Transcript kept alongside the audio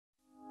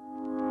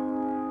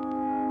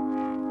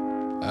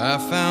I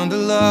found a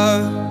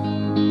love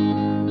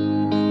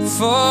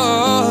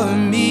for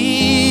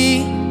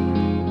me.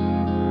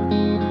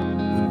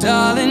 Well,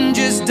 darling,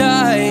 just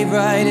dive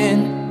right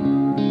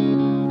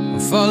in,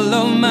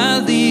 follow my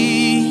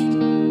lead.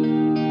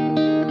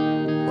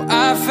 Well,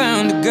 I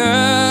found a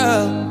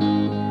girl,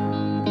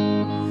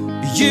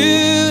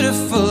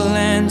 beautiful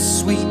and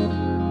sweet.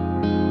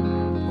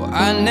 Well,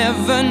 I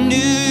never knew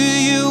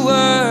you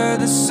were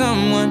the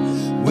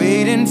someone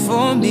waiting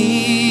for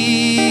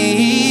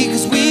me.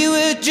 'Cause we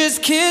were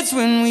just kids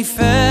when we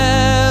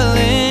fell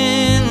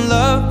in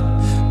love,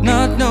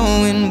 not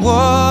knowing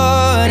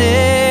what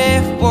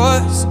it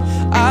was.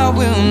 I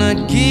will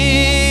not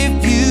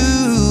give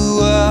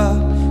you up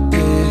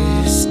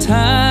this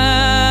time.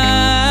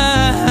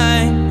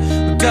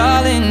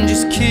 Darling,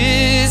 just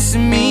kiss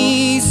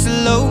me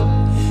slow.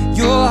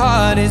 Your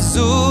heart is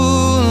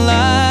all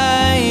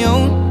I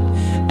own,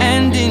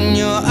 and in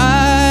your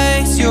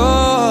eyes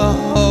you're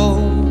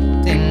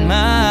holding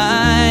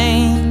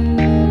mine.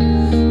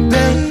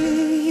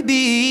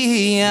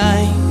 Baby,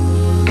 I'm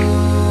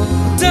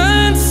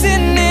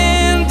dancing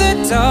in the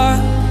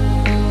dark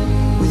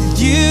with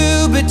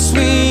you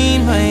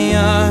between my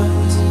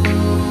arms,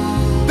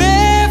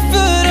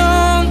 barefoot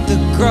on the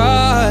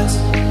grass.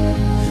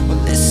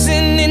 We're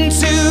listening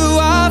to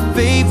our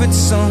favorite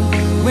song.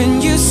 When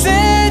you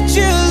said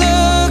you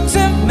looked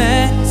a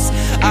mess,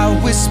 I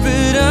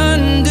whispered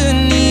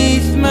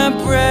underneath my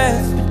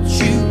breath, but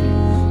you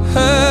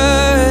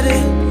heard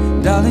it.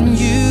 Darling,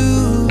 you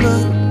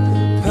look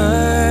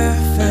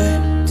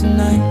perfect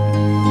tonight.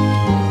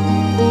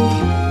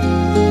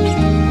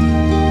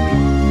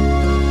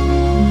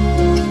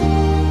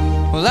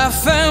 Well, I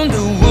found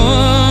a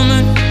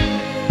woman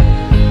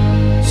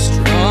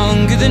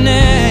stronger than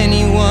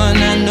anyone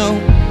I know.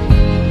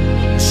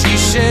 She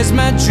shares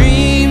my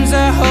dreams.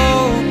 I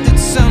hope that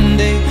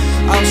someday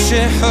I'll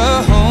share her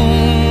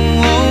home.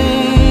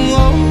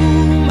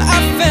 I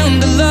found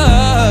a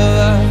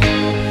love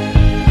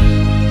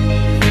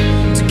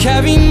to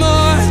carry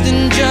more than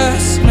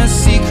just my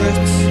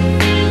secrets,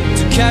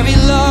 to carry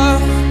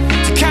love,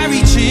 to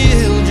carry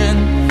children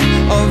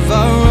of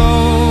our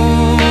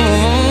own.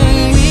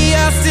 We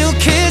are still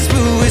kids,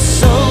 but we're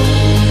so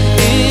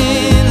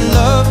in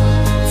love,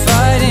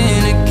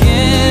 fighting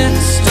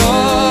against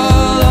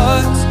all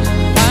odds.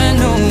 I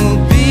know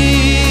we'll be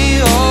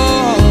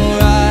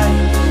alright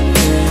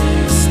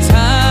this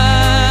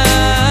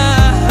time.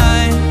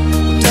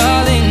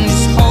 Darling,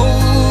 just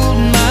hold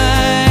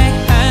my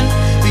hand,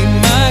 be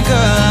my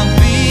girl, I'll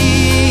be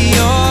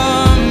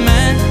your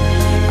man.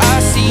 I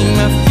see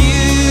my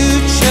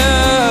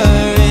future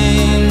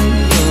in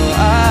your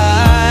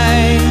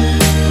eyes.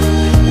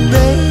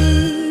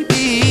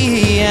 Baby,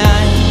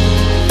 I'm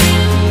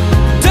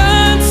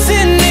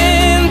dancing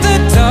in the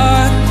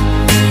dark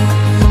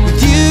with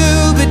you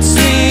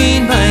between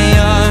my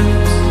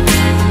arms,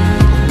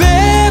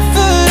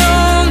 barefoot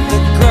on the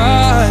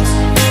grass,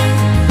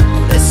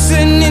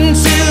 listening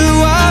to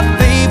our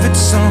favorite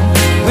song.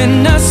 When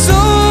I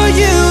saw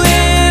you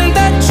in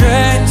that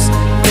dress,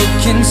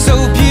 looking so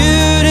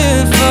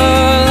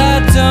beautiful, I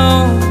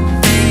don't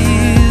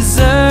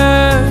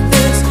deserve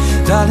this.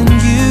 Darling,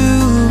 you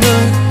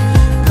look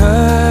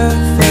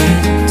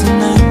perfect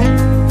tonight.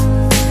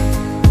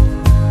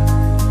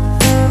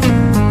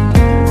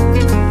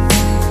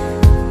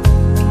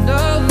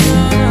 No, no,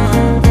 no.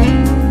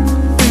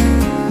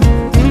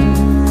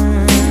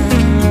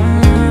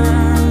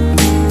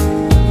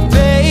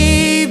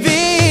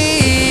 Baby,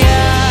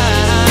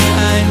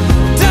 I'm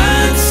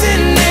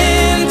dancing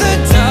in the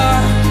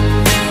dark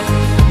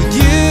with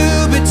you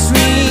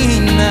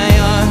between my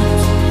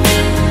arms,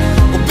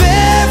 or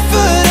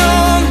barefoot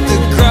on the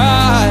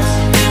grass,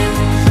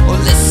 or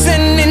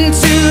listening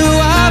to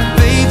our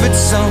favorite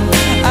song.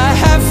 I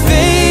have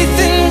faith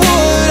in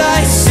what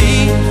I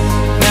see.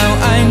 Now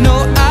I know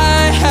I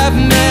have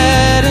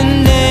met an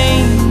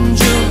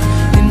angel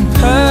in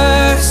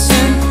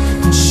person,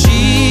 and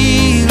she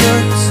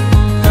looks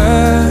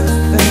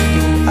perfect.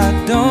 I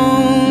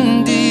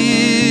don't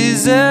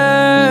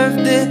deserve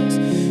this.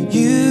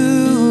 You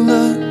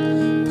look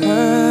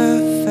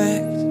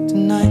perfect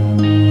tonight.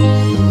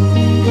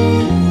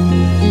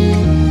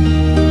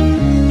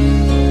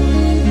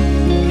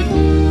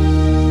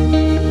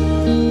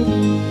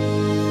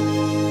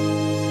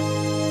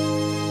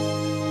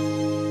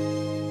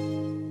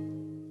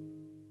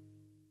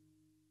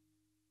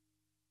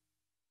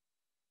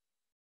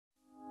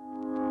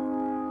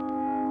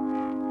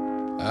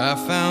 I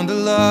found a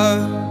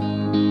love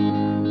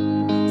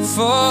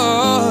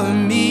for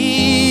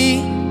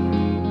me.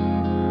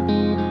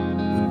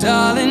 Well,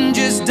 darling,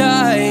 just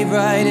dive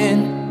right in,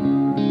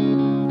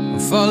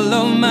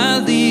 follow my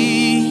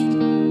lead.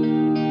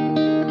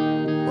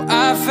 Well,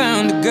 I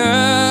found a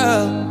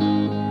girl,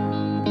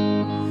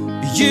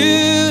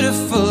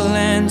 beautiful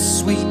and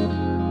sweet.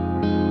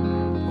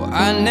 Well,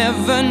 I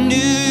never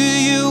knew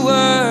you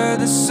were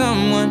the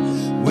someone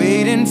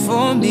waiting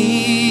for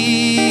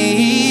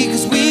me.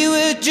 'Cause we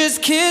were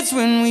just kids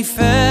when we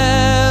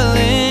fell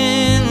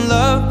in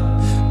love,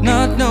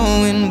 not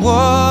knowing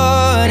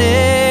what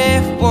it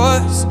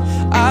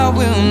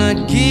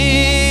not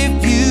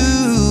give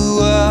you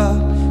up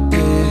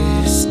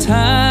this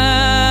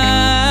time.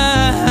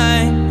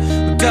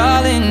 Oh,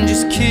 darling,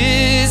 just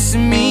kiss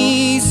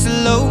me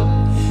slow.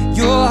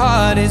 Your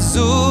heart is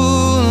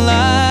all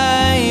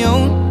I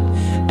own,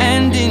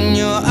 and in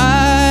your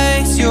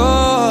eyes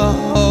you're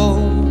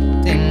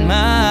holding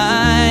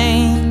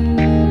mine.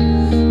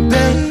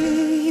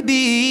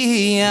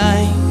 Baby,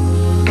 I'm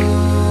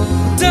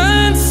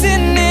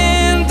dancing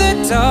in the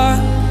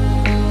dark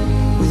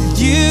with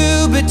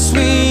you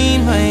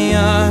between my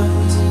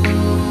arms,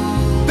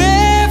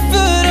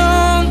 barefoot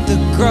on the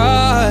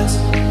grass,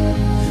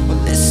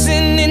 we're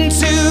listening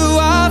to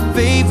our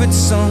favorite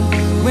song.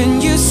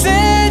 When you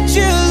said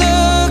you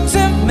looked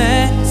a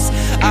mess,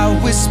 I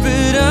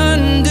whispered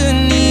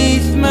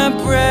underneath my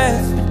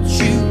breath, but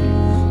you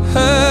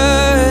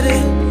heard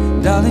it.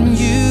 Darling,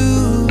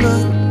 you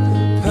look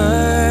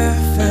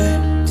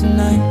perfect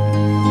tonight.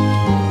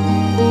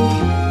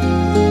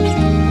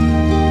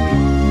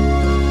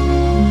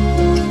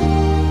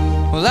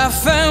 Well, I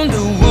found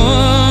a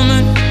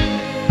woman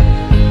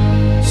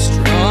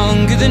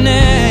stronger than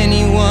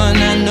anyone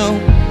I know.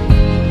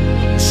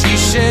 She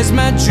shares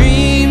my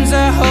dreams.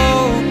 I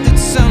hope that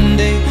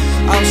someday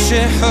I'll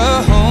share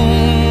her